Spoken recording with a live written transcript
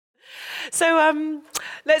So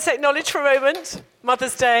let's acknowledge for a moment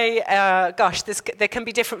Mother's Day. There can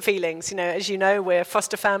be different feelings. As you know, we're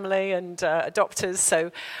foster family and adopters, so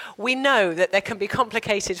we know that there can be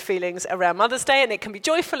complicated feelings around Mother's Day, and it can be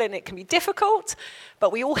joyful and it can be difficult,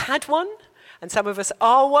 but we all had one, and some of us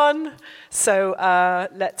are one. So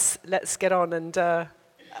let's get on and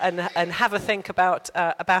have a think about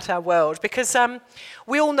our world, because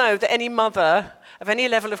we all know that any mother of any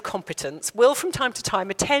level of competence will from time to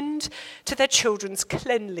time attend to their children's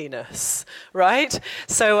cleanliness, right?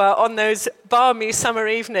 So on those balmy summer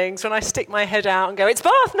evenings when I stick my head out and go, it's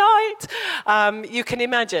bath night, you can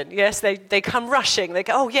imagine, yes, they come rushing. They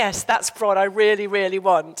go, oh yes, that's what I really, really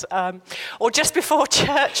want. Or just before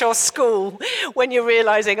church or school, when you're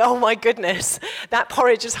realizing, oh my goodness, that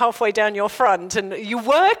porridge is halfway down your front and you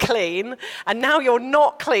were clean and now you're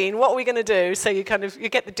not clean, what are we going to do? So you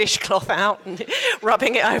get the dishcloth out and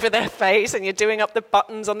rubbing it over their face, and you're doing up the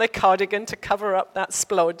buttons on their cardigan to cover up that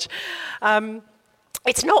splodge.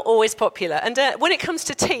 It's not always popular. And when it comes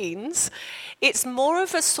to teens, it's more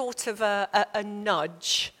of a sort of a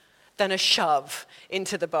nudge than a shove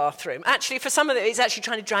into the bathroom. Actually, for some of them, it's actually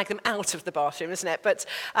trying to drag them out of the bathroom, isn't it? But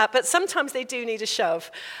sometimes they do need a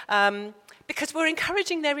shove, because we're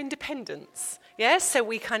encouraging their independence. Yes, so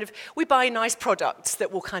we buy nice products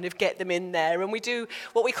that will kind of get them in there, and we do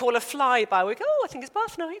what we call a flyby. We go, oh, I think it's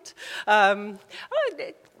bath night. When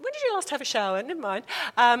did you last have a shower? Never mind.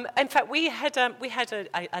 In fact, we had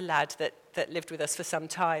a lad that lived with us for some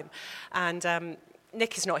time, and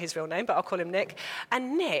Nick is not his real name, but I'll call him Nick.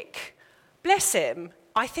 And Nick, bless him,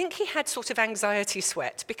 I think he had sort of anxiety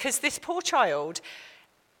sweat, because this poor child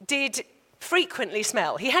did frequently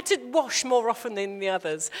smell. He had to wash more often than the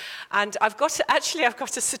others. And I've got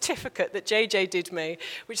a certificate that JJ did me,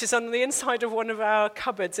 which is on the inside of one of our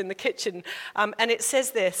cupboards in the kitchen. And it says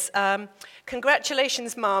this,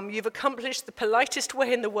 congratulations, Mum, you've accomplished the politest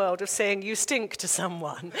way in the world of saying you stink to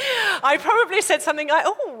someone. I probably said something like,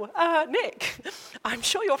 Nick, I'm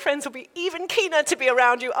sure your friends will be even keener to be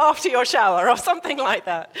around you after your shower, or something like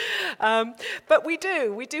that. But we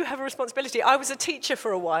do have a responsibility. I was a teacher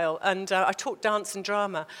for a while, and I taught dance and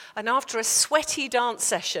drama, and after a sweaty dance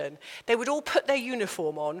session, they would all put their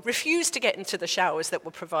uniform on, refuse to get into the showers that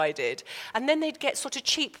were provided, and then they'd get sort of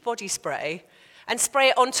cheap body spray and spray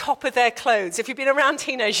it on top of their clothes. If you've been around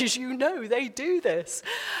teenagers, you know they do this.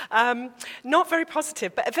 Not very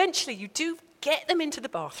positive, but eventually you do get them into the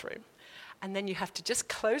bathroom, and then you have to just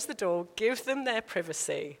close the door, give them their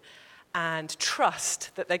privacy, and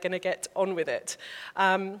trust that they're going to get on with it.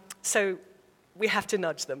 So we have to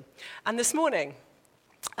nudge them. And this morning,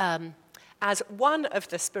 as one of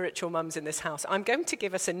the spiritual mums in this house, I'm going to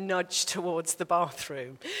give us a nudge towards the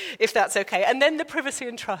bathroom, if that's okay, and then the privacy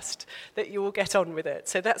and trust that you will get on with it.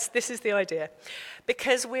 So this is the idea.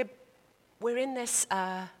 Because we're in this,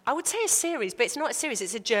 I would say a series, but it's not a series,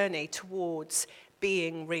 it's a journey towards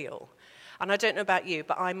being real. And I don't know about you,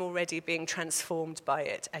 but I'm already being transformed by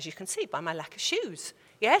it, as you can see, by my lack of shoes.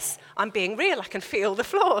 Yes, I'm being real. I can feel the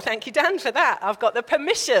floor. Thank you, Dan, for that. I've got the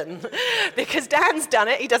permission because Dan's done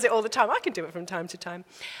it. He does it all the time. I can do it from time to time.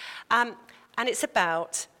 And it's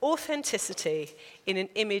about authenticity in an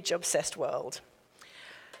image-obsessed world.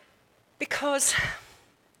 Because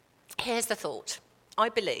here's the thought. I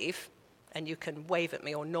believe, and you can wave at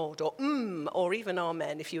me or nod or even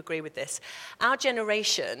amen if you agree with this, our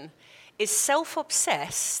generation is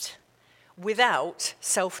self-obsessed without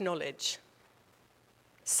self-knowledge.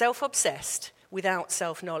 Self-obsessed without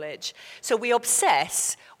self-knowledge. So we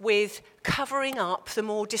obsess with covering up the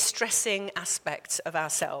more distressing aspects of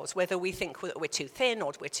ourselves, whether we think that we're too thin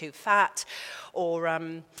or we're too fat, or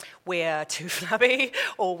we're too flabby,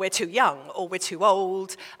 or we're too young, or we're too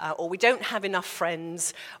old, or we don't have enough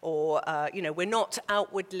friends, or we're not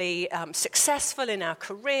outwardly successful in our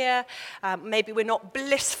career, maybe we're not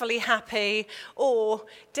blissfully happy, or,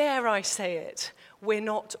 dare I say it, we're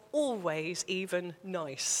not always even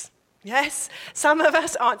nice. Yes, some of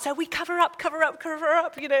us aren't. So we cover up,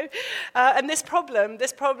 and this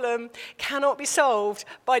problem cannot be solved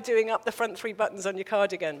by doing up the front 3 buttons on your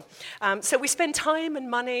cardigan. So we spend time and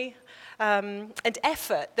money and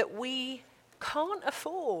effort that we can't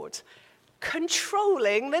afford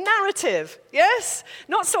controlling the narrative, yes?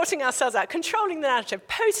 Not sorting ourselves out, controlling the narrative,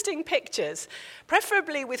 posting pictures,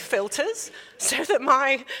 preferably with filters, so that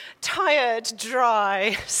my tired,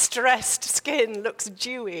 dry, stressed skin looks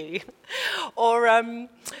dewy, or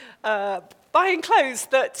buying clothes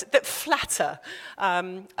that flatter.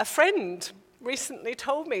 A friend recently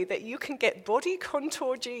told me that you can get body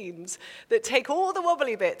contour jeans that take all the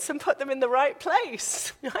wobbly bits and put them in the right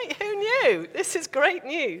place. Right? Who knew? This is great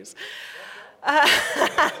news.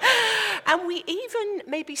 we even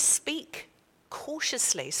maybe speak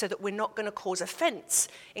cautiously so that we're not going to cause offense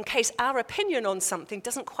in case our opinion on something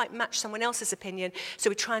doesn't quite match someone else's opinion. So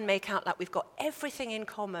we try and make out like we've got everything in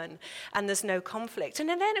common and there's no conflict. And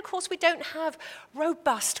then, of course, we don't have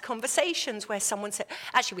robust conversations where someone said,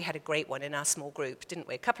 actually, we had a great one in our small group, didn't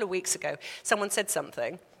we? A couple of weeks ago, someone said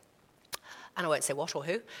something, and I won't say what or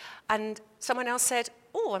who, and someone else said,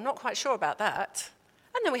 oh, I'm not quite sure about that.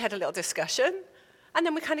 And then we had a little discussion, and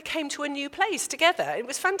then we kind of came to a new place together. It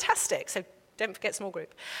was fantastic. So don't forget small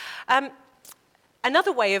group.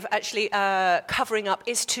 Another way of actually covering up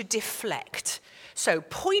is to deflect. So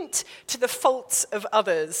point to the faults of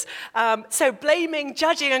others. So blaming,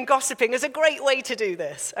 judging, and gossiping is a great way to do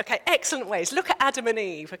this. Okay, excellent ways. Look at Adam and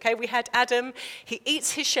Eve. Okay, we had Adam. He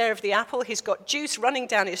eats his share of the apple. He's got juice running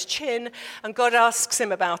down his chin, and God asks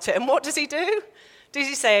him about it. And what does he do? Does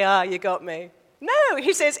he say, you got me? No,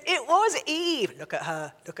 he says, it was Eve. Look at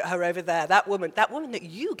her over there, that woman that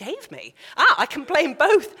you gave me. I can blame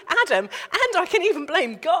both Adam and I can even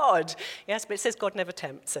blame God. Yes, but it says God never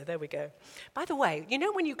tempts, so there we go. By the way, you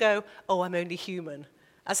know when you go, oh, I'm only human,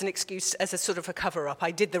 as an excuse, as a sort of a cover-up, I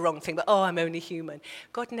did the wrong thing, but I'm only human.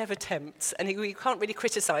 God never tempts, and we can't really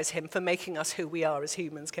criticize him for making us who we are as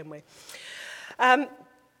humans, can we? And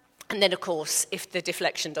then, of course, if the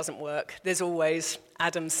deflection doesn't work, there's always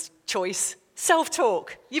Adam's choice.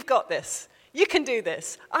 Self-talk, you've got this. You can do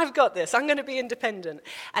this. I've got this. I'm going to be independent.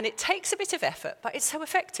 And it takes a bit of effort, but it's so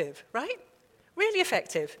effective, right? Really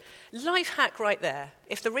effective. Life hack right there.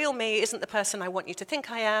 If the real me isn't the person I want you to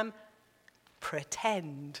think I am,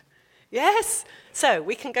 pretend. Yes? So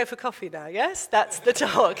we can go for coffee now, yes? That's the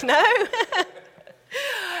talk, no?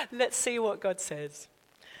 Let's see what God says.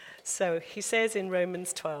 So he says in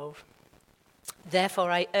Romans 12,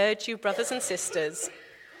 therefore I urge you, brothers and sisters,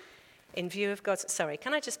 in view of God's... Sorry,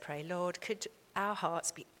 can I just pray? Lord, could our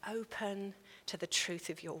hearts be open to the truth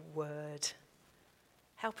of your word?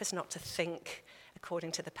 Help us not to think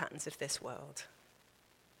according to the patterns of this world.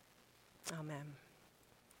 Amen.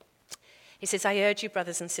 He says, I urge you,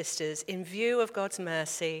 brothers and sisters, in view of God's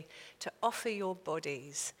mercy, to offer your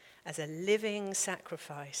bodies as a living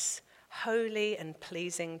sacrifice, holy and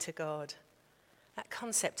pleasing to God. That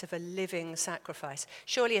concept of a living sacrifice.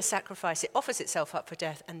 Surely a sacrifice, it offers itself up for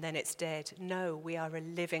death and then it's dead. No, we are a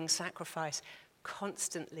living sacrifice,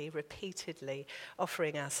 constantly, repeatedly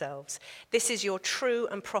offering ourselves. This is your true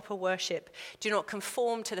and proper worship. Do not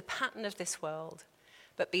conform to the pattern of this world,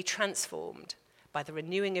 but be transformed by the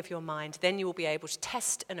renewing of your mind. Then you will be able to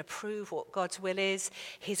test and approve what God's will is,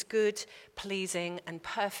 his good, pleasing, and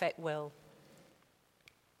perfect will.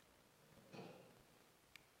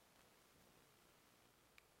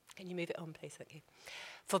 Can you move it on, please? Thank you.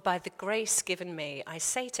 For by the grace given me, I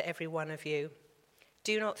say to every one of you,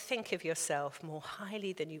 do not think of yourself more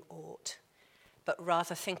highly than you ought, but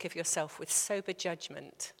rather think of yourself with sober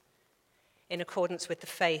judgment, in accordance with the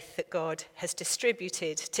faith that God has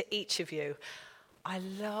distributed to each of you. I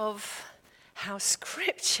love how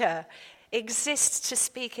Scripture exists to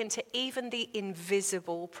speak into even the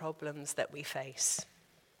invisible problems that we face.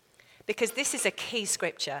 Because this is a key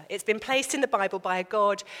scripture. It's been placed in the Bible by a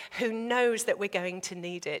God who knows that we're going to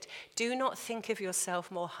need it. Do not think of yourself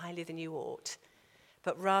more highly than you ought,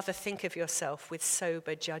 but rather think of yourself with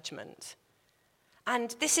sober judgment.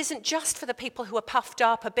 And this isn't just for the people who are puffed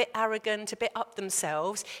up, a bit arrogant, a bit up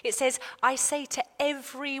themselves. It says, I say to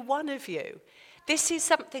every one of you. This is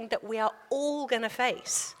something that we are all going to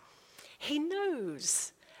face. He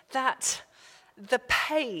knows that the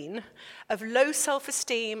pain of low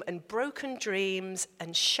self-esteem and broken dreams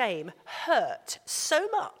and shame hurt so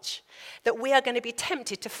much that we are going to be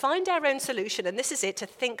tempted to find our own solution, and this is it, to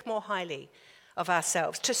think more highly of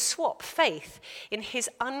ourselves, to swap faith in his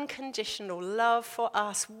unconditional love for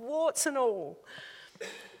us, warts and all,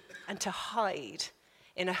 and to hide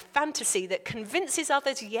in a fantasy that convinces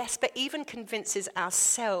others, yes, but even convinces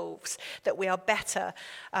ourselves that we are better.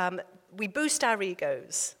 We boost our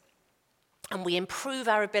egos. And we improve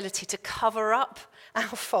our ability to cover up our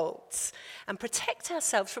faults and protect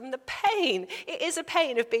ourselves from the pain. It is a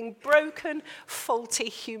pain of being broken, faulty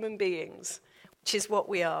human beings, which is what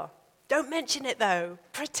we are. Don't mention it, though.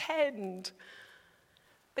 Pretend.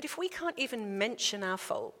 But if we can't even mention our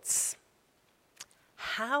faults,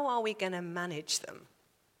 how are we going to manage them?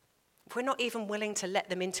 If we're not even willing to let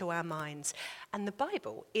them into our minds. And the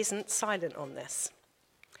Bible isn't silent on this.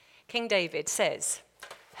 King David says,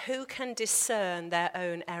 who can discern their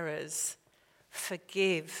own errors?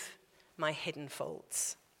 Forgive my hidden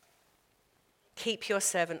faults. Keep your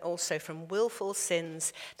servant also from willful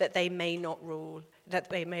sins, that they may not rule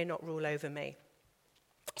over me.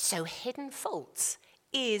 So hidden faults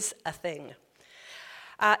is a thing.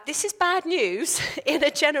 This is bad news in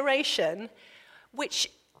a generation which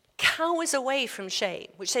cowers away from shame,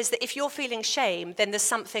 which says that if you're feeling shame, then there's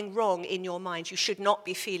something wrong in your mind. You should not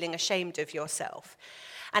be feeling ashamed of yourself.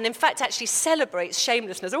 And in fact, actually celebrates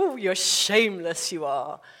shamelessness. Oh, you're shameless, you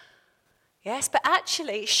are. Yes, but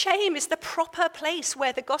actually, shame is the proper place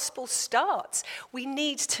where the gospel starts. We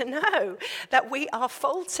need to know that we are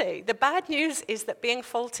faulty. The bad news is that being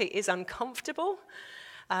faulty is uncomfortable.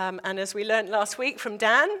 And as we learned last week from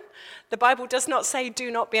Dan, the Bible does not say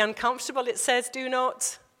do not be uncomfortable. It says do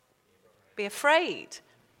not be afraid.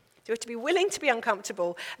 You have to be willing to be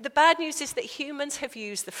uncomfortable. The bad news is that humans have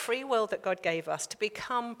used the free will that God gave us to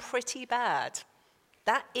become pretty bad.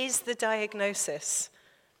 That is the diagnosis.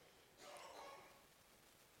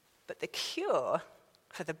 But the cure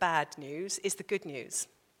for the bad news is the good news,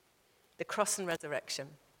 the cross and resurrection.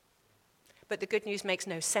 But the good news makes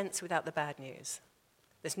no sense without the bad news.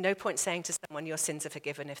 There's no point saying to someone your sins are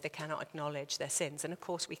forgiven if they cannot acknowledge their sins. And of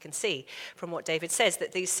course we can see from what David says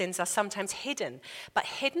that these sins are sometimes hidden. But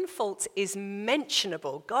hidden faults is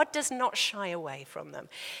mentionable. God does not shy away from them.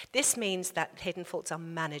 This means that hidden faults are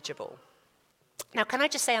manageable. Now, can I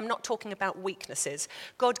just say I'm not talking about weaknesses.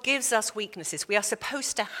 God gives us weaknesses. We are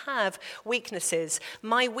supposed to have weaknesses.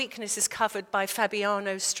 My weakness is covered by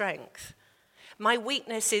Fabiano's strength. My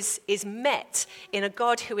weakness is met in a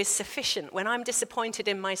God who is sufficient. When I'm disappointed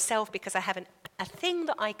in myself because I have a thing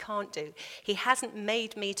that I can't do, he hasn't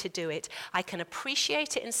made me to do it. I can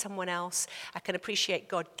appreciate it in someone else. I can appreciate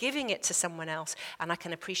God giving it to someone else, and I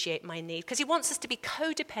can appreciate my need. Because he wants us to be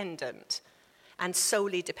codependent and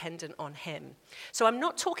solely dependent on him. So I'm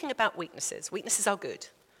not talking about weaknesses. Weaknesses are good.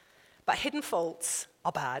 But hidden faults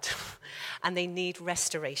are bad, and they need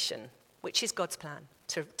restoration, which is God's plan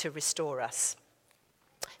to restore us.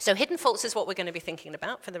 So hidden faults is what we're going to be thinking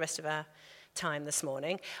about for the rest of our time this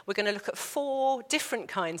morning. We're going to look at 4 different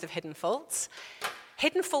kinds of hidden faults.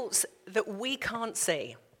 Hidden faults that we can't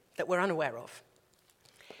see, that we're unaware of.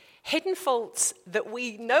 Hidden faults that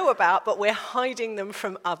we know about, but we're hiding them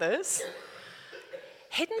from others.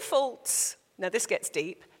 Hidden faults, now this gets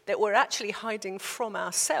deep, that we're actually hiding from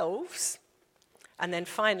ourselves. And then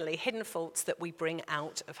finally, hidden faults that we bring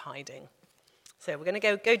out of hiding. So we're going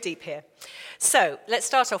to go deep here. So let's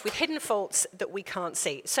start off with hidden faults that we can't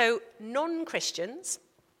see. So non-Christians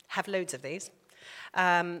have loads of these.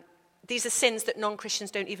 These are sins that non-Christians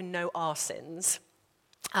don't even know are sins.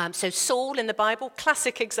 So Saul in the Bible,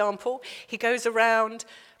 classic example. He goes around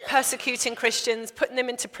persecuting Christians, putting them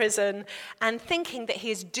into prison, and thinking that he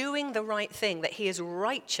is doing the right thing, that he is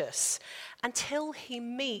righteous, until he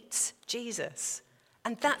meets Jesus.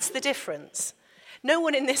 And that's the difference. No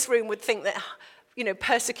one in this room would think that,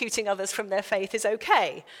 persecuting others from their faith is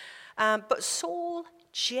okay. But Saul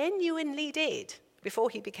genuinely did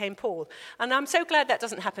before he became Paul. And I'm so glad that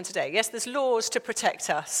doesn't happen today. Yes, there's laws to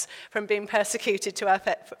protect us from being persecuted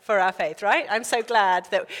for our faith, right? I'm so glad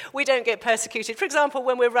that we don't get persecuted, for example,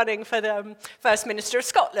 when we're running for the First Minister of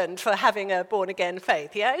Scotland for having a born-again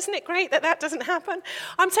faith. Yeah, isn't it great that doesn't happen?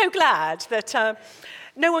 I'm so glad that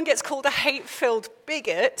no one gets called a hate-filled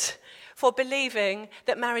bigot for believing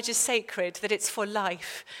that marriage is sacred, that it's for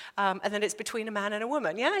life, and that it's between a man and a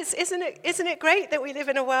woman. Yes, isn't it great that we live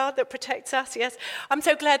in a world that protects us? Yes, I'm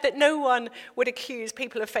so glad that no one would accuse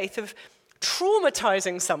people of faith of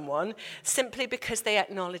traumatizing someone simply because they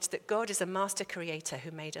acknowledge that God is a master creator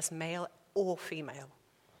who made us male or female,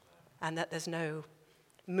 and that there's no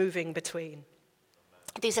moving between.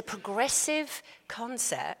 These are progressive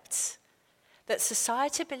concepts that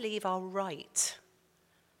society believe are right.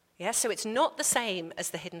 Yeah, so it's not the same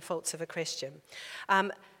as the hidden faults of a Christian.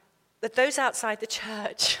 But those outside the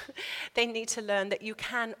church, they need to learn that you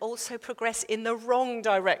can also progress in the wrong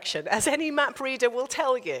direction, as any map reader will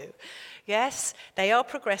tell you. Yes, they are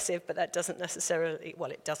progressive, but that doesn't necessarily,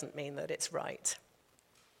 it doesn't mean that it's right.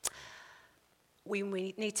 We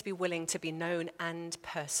need to be willing to be known and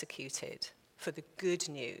persecuted for the good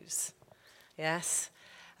news. Yes?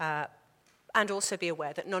 And also be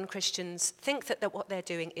aware that non-Christians think that what they're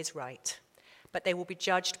doing is right, but they will be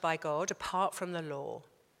judged by God apart from the law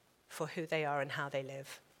for who they are and how they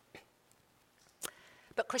live.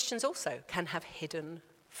 But Christians also can have hidden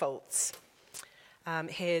faults.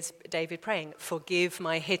 Here's David praying, "Forgive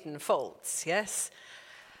my hidden faults," yes?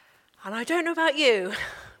 And I don't know about you,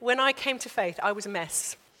 when I came to faith, I was a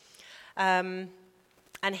mess. And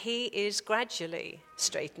he is gradually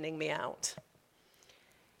straightening me out.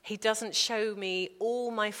 He doesn't show me all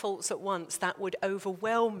my faults at once. That would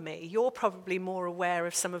overwhelm me. You're probably more aware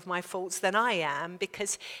of some of my faults than I am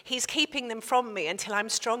because he's keeping them from me until I'm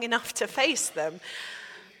strong enough to face them.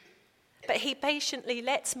 But he patiently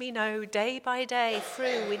lets me know day by day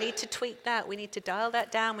through, we need to tweak that, we need to dial that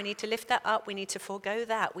down, we need to lift that up, we need to forego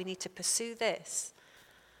that, we need to pursue this.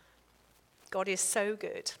 God is so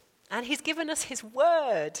good. And he's given us his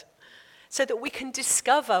word so that we can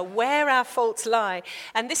discover where our faults lie.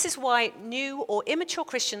 And this is why new or immature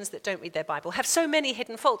Christians that don't read their Bible have so many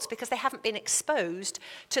hidden faults, because they haven't been exposed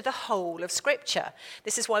to the whole of Scripture.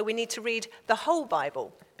 This is why we need to read the whole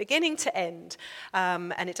Bible, beginning to end.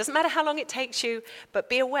 And it doesn't matter how long it takes you, but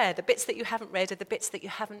be aware the bits that you haven't read are the bits that you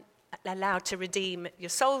haven't allowed to redeem your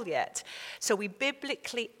soul yet. So we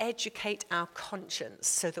biblically educate our conscience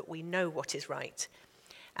so that we know what is right.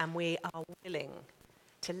 And we are willing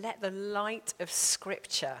to let the light of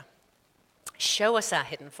Scripture show us our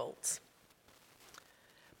hidden faults.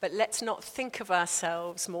 But let's not think of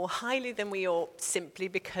ourselves more highly than we ought simply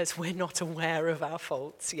because we're not aware of our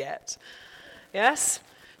faults yet. Yes?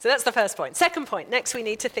 So that's the first point. Second point, next we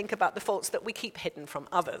need to think about the faults that we keep hidden from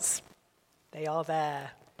others. They are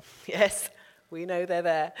there. Yes, we know they're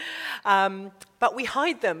there. But we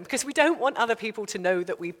hide them because we don't want other people to know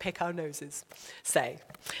that we pick our noses, say,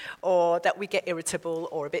 or that we get irritable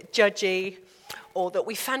or a bit judgy, or that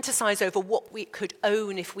we fantasize over what we could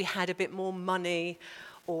own if we had a bit more money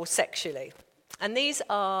or sexually. And these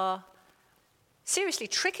are seriously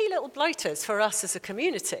tricky little blighters for us as a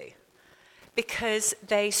community because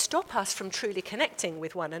they stop us from truly connecting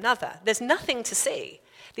with one another. There's nothing to see.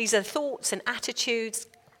 These are thoughts and attitudes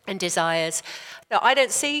and desires. Now, I don't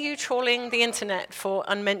see you trawling the internet for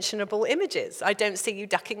unmentionable images. I don't see you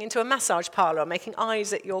ducking into a massage parlor or making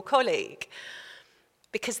eyes at your colleague,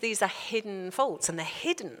 because these are hidden faults, and they're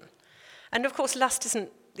hidden. And of course, lust isn't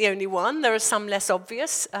the only one. There are some less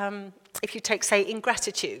obvious. If you take, say,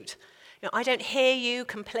 ingratitude. You know, I don't hear you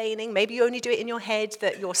complaining. Maybe you only do it in your head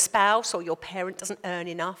that your spouse or your parent doesn't earn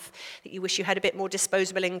enough, that you wish you had a bit more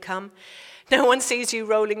disposable income. No one sees you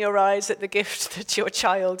rolling your eyes at the gift that your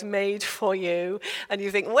child made for you, and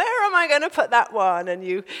you think, where am I going to put that one? And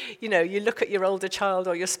you look at your older child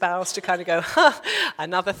or your spouse to kind of go,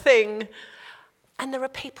 another thing. And there are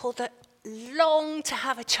people that long to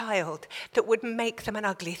have a child that would make them an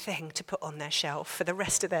ugly thing to put on their shelf for the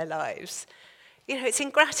rest of their lives. You know, it's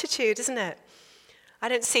ingratitude, isn't it? I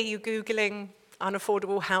don't see you Googling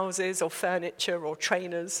unaffordable houses or furniture or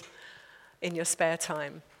trainers in your spare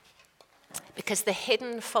time. Because the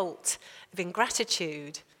hidden fault of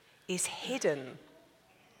ingratitude is hidden.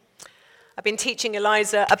 I've been teaching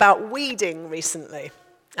Eliza about weeding recently,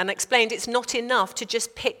 and I explained it's not enough to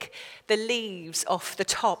just pick the leaves off the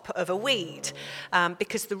top of a weed,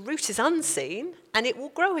 because the root is unseen and it will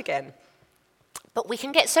grow again. But we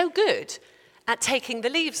can get so good at taking the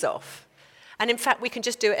leaves off. And in fact, we can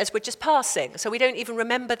just do it as we're just passing, so we don't even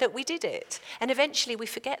remember that we did it. And eventually we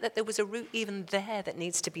forget that there was a root even there that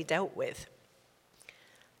needs to be dealt with.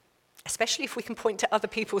 Especially if we can point to other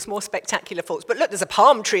people's more spectacular faults. But look, there's a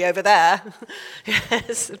palm tree over there.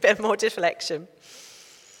 Yes, a bit more deflection.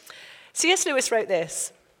 C.S. Lewis wrote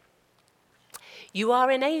this: "You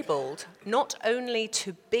are enabled not only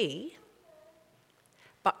to be,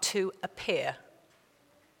 but to appear."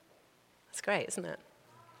 That's great, isn't it?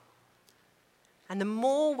 And the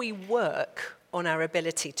more we work on our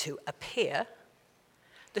ability to appear,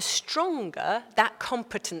 the stronger that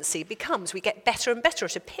competency becomes. We get better and better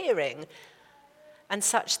at appearing, and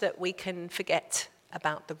such that we can forget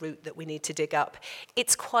about the root that we need to dig up.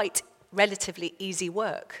 It's quite relatively easy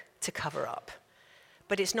work to cover up,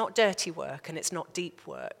 but it's not dirty work and it's not deep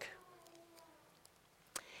work.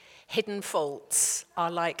 Hidden faults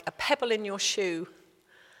are like a pebble in your shoe,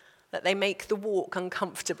 that they make the walk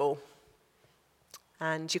uncomfortable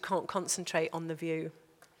and you can't concentrate on the view.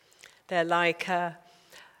 They're like, I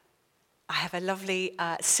have a lovely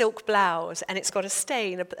silk blouse and it's got a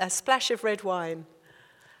stain, a splash of red wine.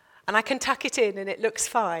 And I can tuck it in and it looks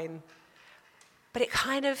fine. But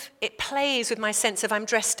it plays with my sense of I'm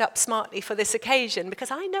dressed up smartly for this occasion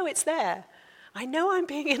because I know it's there. I know I'm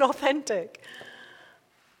being inauthentic.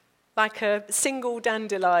 Like a single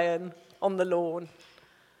dandelion on the lawn.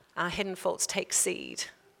 Our hidden faults take seed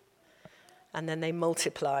and then they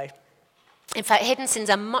multiply. In fact, hidden sins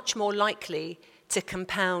are much more likely to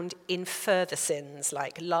compound in further sins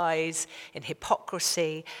like lies and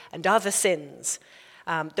hypocrisy and other sins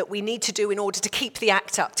that we need to do in order to keep the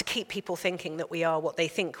act up, to keep people thinking that we are what they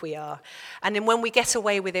think we are. And then when we get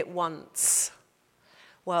away with it once,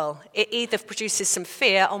 well, it either produces some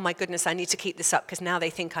fear, oh my goodness, I need to keep this up because now they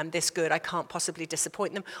think I'm this good, I can't possibly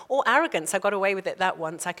disappoint them, or arrogance, I got away with it that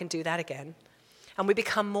once, I can do that again. And we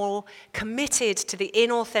become more committed to the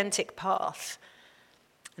inauthentic path,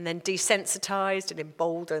 and then desensitized and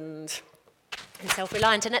emboldened and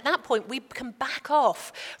self-reliant. And at that point, we can back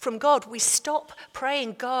off from God. We stop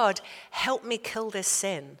praying, God, help me kill this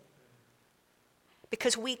sin.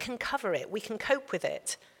 Because we can cover it. We can cope with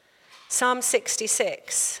it. Psalm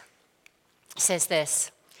 66 says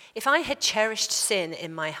this, if I had cherished sin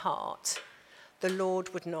in my heart, the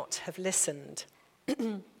Lord would not have listened.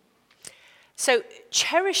 So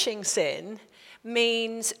cherishing sin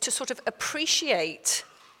means to sort of appreciate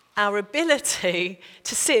our ability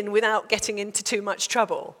to sin without getting into too much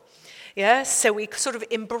trouble. Yes, so we sort of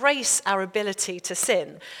embrace our ability to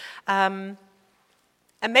sin. And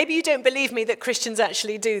maybe you don't believe me that Christians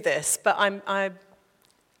actually do this, but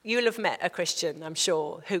you'll have met a Christian, I'm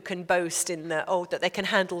sure, who can boast that they can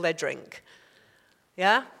handle their drink.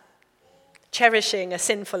 Yeah? Cherishing a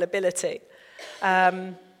sinful ability.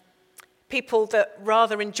 People that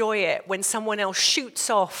rather enjoy it when someone else shoots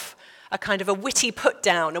off a kind of a witty put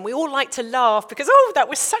down, and we all like to laugh because, that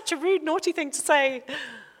was such a rude, naughty thing to say.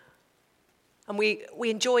 And we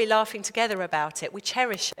enjoy laughing together about it. We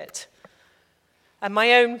cherish it. And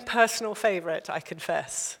my own personal favourite, I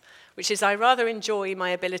confess, which is I rather enjoy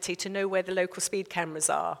my ability to know where the local speed cameras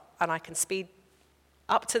are, and I can speed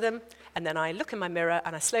up to them, and then I look in my mirror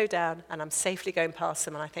and I slow down and I'm safely going past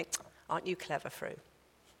them, and I think, aren't you clever, Fru?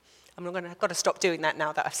 I've got to stop doing that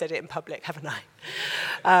now that I've said it in public, haven't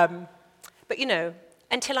I? But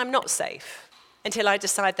until I'm not safe, until I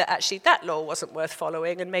decide that actually that law wasn't worth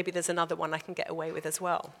following and maybe there's another one I can get away with as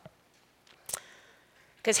well.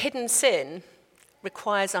 Because hidden sin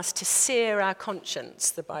requires us to sear our conscience,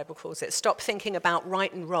 the Bible calls it. Stop thinking about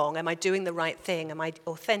right and wrong. Am I doing the right thing? Am I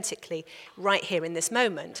authentically right here in this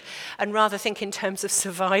moment? And rather think in terms of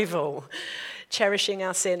survival, cherishing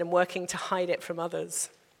our sin and working to hide it from others.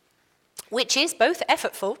 Which is both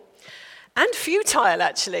effortful and futile,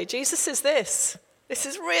 actually. Jesus says this. This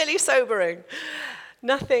is really sobering.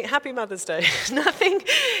 Happy Mother's Day. Nothing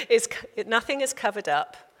is covered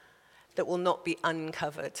up that will not be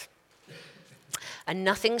uncovered. And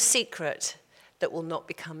nothing secret that will not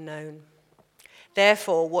become known.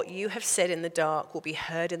 Therefore, what you have said in the dark will be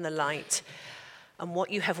heard in the light, and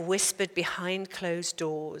what you have whispered behind closed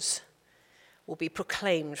doors will be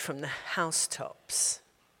proclaimed from the housetops.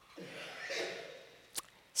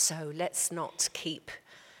 So let's not keep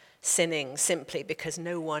sinning simply because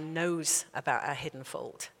no one knows about our hidden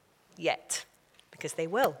fault yet, because they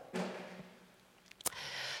will.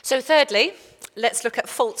 So thirdly, let's look at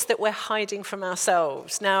faults that we're hiding from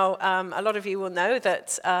ourselves. Now, a lot of you will know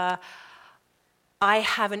that I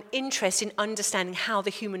have an interest in understanding how the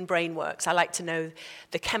human brain works. I like to know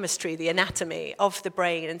the chemistry, the anatomy of the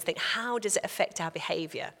brain and think, how does it affect our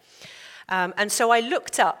behavior? And so I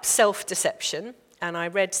looked up self-deception, and I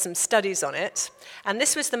read some studies on it, and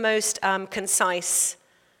this was the most concise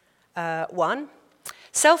one.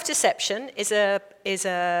 Self-deception is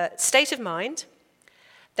a state of mind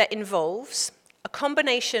that involves a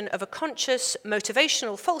combination of a conscious,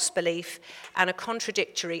 motivational false belief and a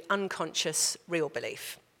contradictory, unconscious real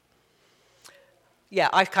belief. Yeah,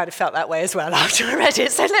 I kind of felt that way as well after I read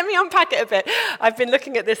it, so let me unpack it a bit. I've been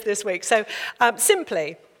looking at this week. So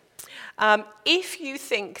simply, if you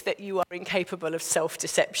think that you are incapable of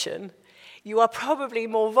self-deception, you are probably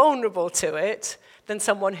more vulnerable to it than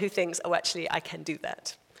someone who thinks, actually, I can do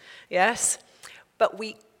that. Yes? But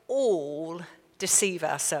we all deceive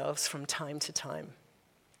ourselves from time to time.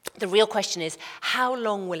 The real question is, how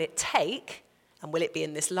long will it take, and will it be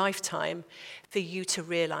in this lifetime, for you to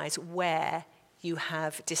realize where you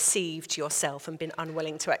have deceived yourself and been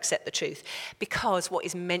unwilling to accept the truth? Because what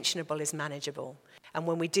is mentionable is manageable. And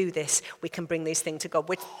when we do this, we can bring these things to God.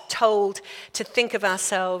 We're told to think of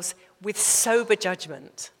ourselves with sober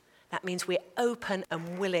judgment. That means we're open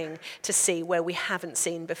and willing to see where we haven't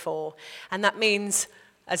seen before. And that means,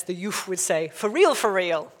 as the youth would say, for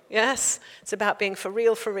real, yes? It's about being for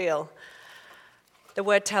real. The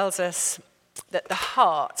word tells us that the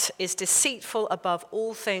heart is deceitful above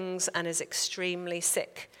all things and is extremely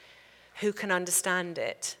sick. Who can understand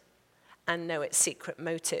it and know its secret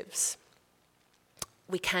motives?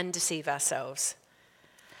 We can deceive ourselves.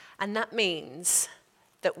 And that means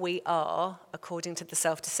that we are, according to the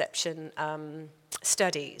self-deception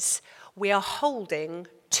studies, we are holding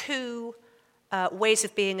two ways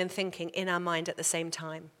of being and thinking in our mind at the same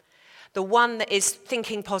time. The one that is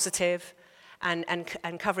thinking positive and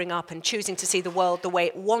covering up and choosing to see the world the way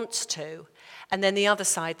it wants to, and then the other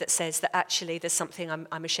side that says that actually there's something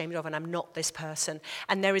I'm ashamed of and I'm not this person.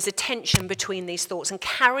 And there is a tension between these thoughts, and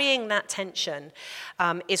carrying that tension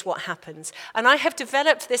is what happens. And I have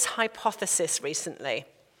developed this hypothesis recently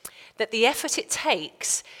that the effort it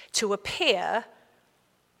takes to appear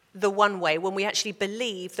the one way, when we actually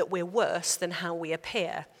believe that we're worse than how we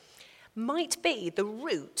appear, might be the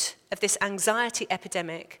root of this anxiety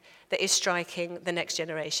epidemic that is striking the next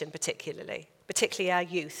generation particularly our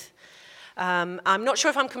youth. I'm not sure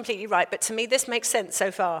if I'm completely right, but to me this makes sense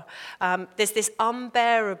so far. There's this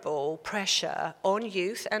unbearable pressure on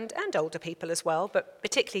youth and older people as well, but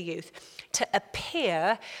particularly youth, to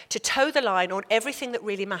appear to toe the line on everything that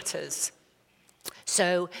really matters.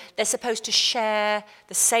 So they're supposed to share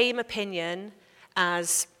the same opinion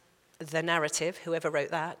as the narrative, whoever wrote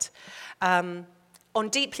that, on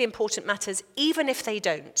deeply important matters, even if they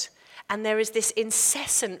don't. And there is this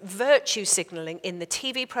incessant virtue signaling in the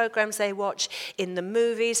TV programs they watch, in the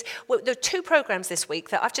movies. Well, there are 2 programs this week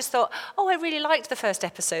that I've just thought, oh, I really liked the first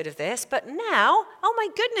episode of this, but now, oh my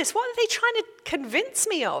goodness, what are they trying to convince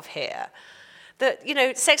me of here?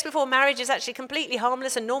 That, sex before marriage is actually completely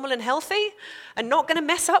harmless and normal and healthy and not going to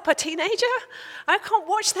mess up a teenager? I can't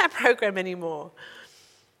watch that program anymore.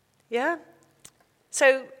 Yeah?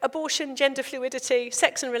 So abortion, gender fluidity,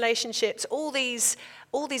 sex and relationships, all these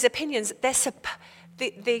opinions,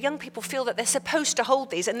 the young people feel that they're supposed to hold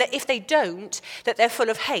these, and that if they don't, that they're full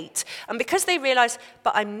of hate. And because they realize,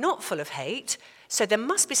 but I'm not full of hate, so there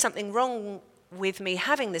must be something wrong with me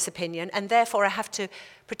having this opinion, and therefore I have to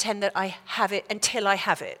pretend that I have it until I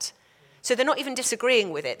have it. So they're not even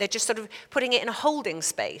disagreeing with it, they're just sort of putting it in a holding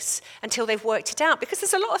space until they've worked it out, because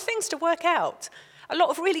there's a lot of things to work out. A lot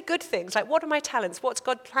of really good things, like what are my talents? What's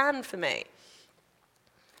God planned for me?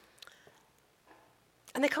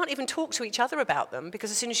 And they can't even talk to each other about them,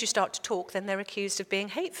 because as soon as you start to talk, then they're accused of being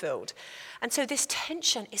hate-filled. And so this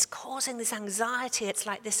tension is causing this anxiety. It's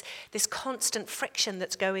like this constant friction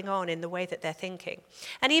that's going on in the way that they're thinking.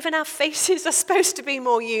 And even our faces are supposed to be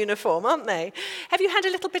more uniform, aren't they? Have you had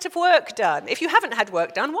a little bit of work done? If you haven't had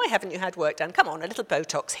work done, why haven't you had work done? Come on, a little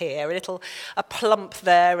Botox here, a plump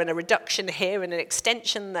there, and a reduction here, and an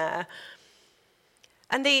extension there.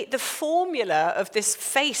 And the formula of this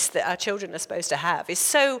face that our children are supposed to have is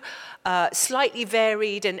so slightly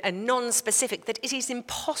varied and non-specific that it is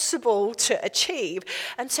impossible to achieve.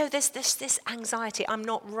 And so there's this anxiety. I'm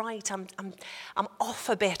not right. I'm off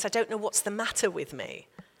a bit. I don't know what's the matter with me.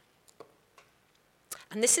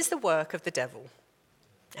 And this is the work of the devil.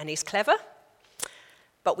 And he's clever,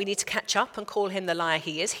 but we need to catch up and call him the liar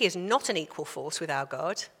he is. He is not an equal force with our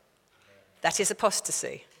God. That is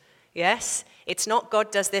apostasy. Yes? It's not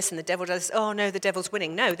God does this and the devil does, oh no, the devil's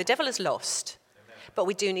winning. No, the devil has lost. But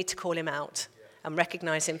we do need to call him out and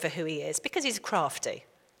recognize him for who he is, because he's crafty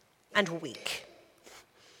and weak.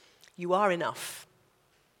 You are enough.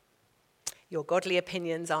 Your godly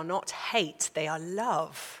opinions are not hate, they are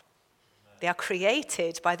love. They are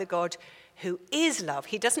created by the God who is love.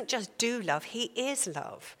 He doesn't just do love, he is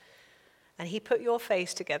love. And he put your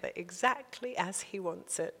face together exactly as he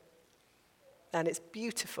wants it. And it's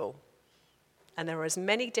beautiful. And there are as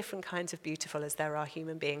many different kinds of beautiful as there are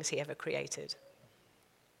human beings he ever created.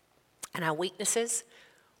 And our weaknesses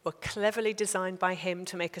were cleverly designed by him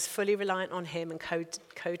to make us fully reliant on him and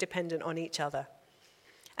codependent on each other.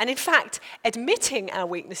 And in fact, admitting our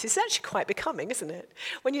weaknesses is actually quite becoming, isn't it?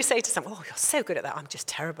 When you say to someone, oh, you're so good at that, I'm just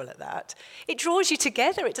terrible at that. It draws you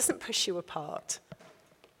together, it doesn't push you apart.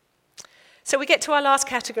 So we get to our last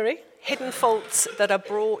category, hidden faults that are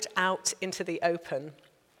brought out into the open.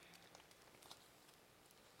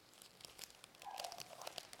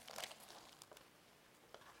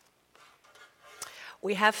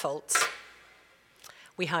 We have faults.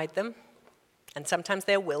 We hide them, and sometimes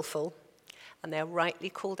they're willful, and they're rightly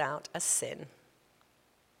called out as sin.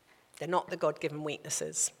 They're not the God-given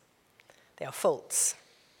weaknesses. They are faults.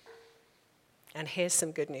 And here's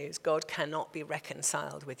some good news. God cannot be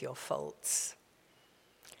reconciled with your faults,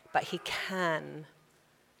 but he can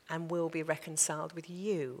and will be reconciled with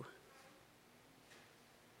you.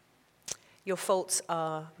 Your faults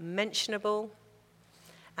are mentionable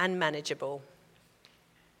and manageable,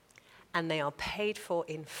 and they are paid for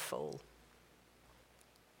in full.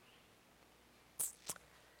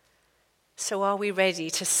 So are we ready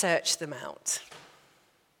to search them out?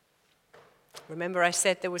 Remember, I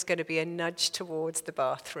said there was going to be a nudge towards the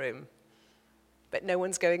bathroom, but no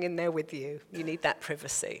one's going in there with you. You need that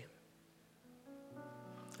privacy.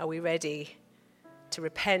 Are we ready to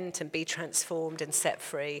repent and be transformed and set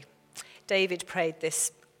free? David prayed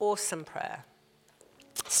this awesome prayer.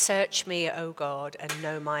 Search me, O God, and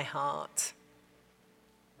know my heart.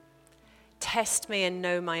 Test me and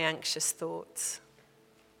know my anxious thoughts.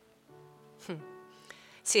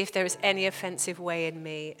 See if there is any offensive way in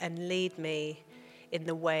me, and lead me in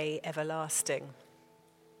the way everlasting.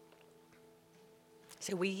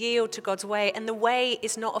 So we yield to God's way. And the way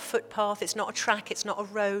is not a footpath, it's not a track, it's not a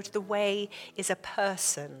road. The way is a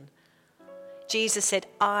person. Jesus said,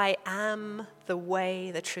 I am the way,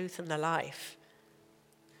 the truth, and the life.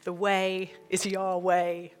 The way is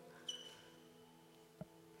Yahweh.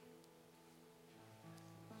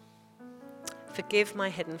 Forgive my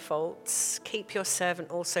hidden faults. Keep your servant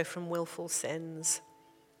also from willful sins.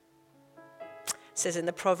 It says in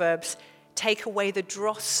the Proverbs, take away the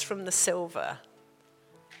dross from the silver,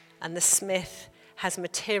 and the smith has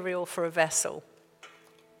material for a vessel.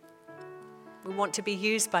 We want to be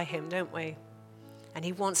used by him, don't we? And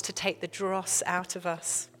he wants to take the dross out of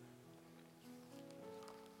us.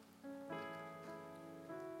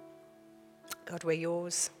 God, we're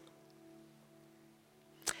yours.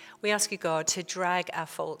 We ask you, God, to drag our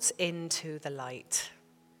faults into the light.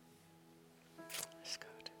 Yes,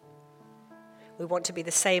 God. We want to be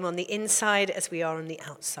the same on the inside as we are on the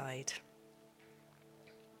outside.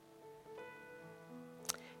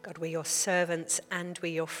 God, we're your servants and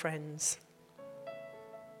we're your friends.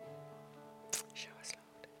 Show us,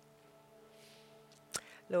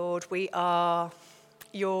 Lord. Lord, we are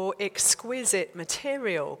your exquisite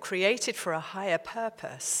material created for a higher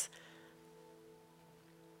purpose.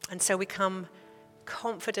 And so we come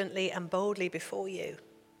confidently and boldly before you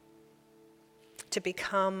to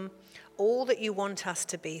become all that you want us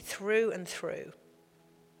to be through and through.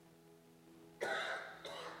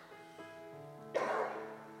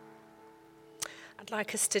 I'd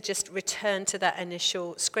like us to just return to that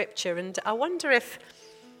initial scripture. And I wonder if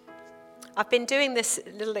I've been doing this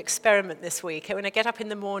little experiment this week. When I get up in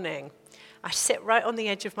the morning, I sit right on the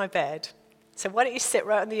edge of my bed. So why don't you sit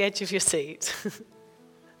right on the edge of your seat?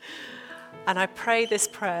 And I pray this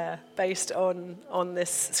prayer based on this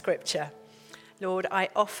scripture. Lord, I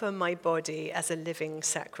offer my body as a living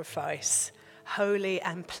sacrifice, holy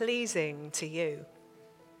and pleasing to you.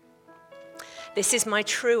 This is my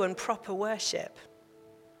true and proper worship.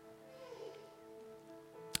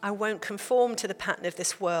 I won't conform to the pattern of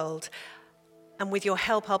this world, and with your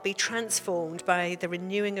help I'll be transformed by the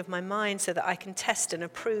renewing of my mind so that I can test and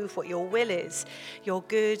approve what your will is, your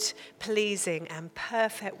good, pleasing, and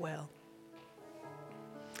perfect will.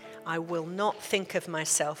 I will not think of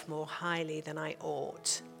myself more highly than I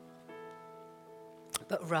ought,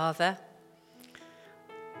 but rather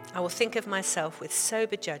I will think of myself with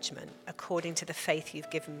sober judgment according to the faith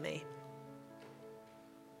you've given me.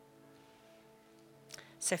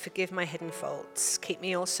 So forgive my hidden faults. Keep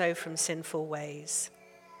me also from sinful ways.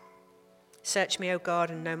 Search me, O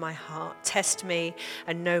God, and know my heart. Test me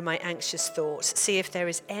and know my anxious thoughts. See if there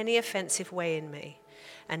is any offensive way in me,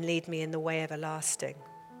 and lead me in the way everlasting.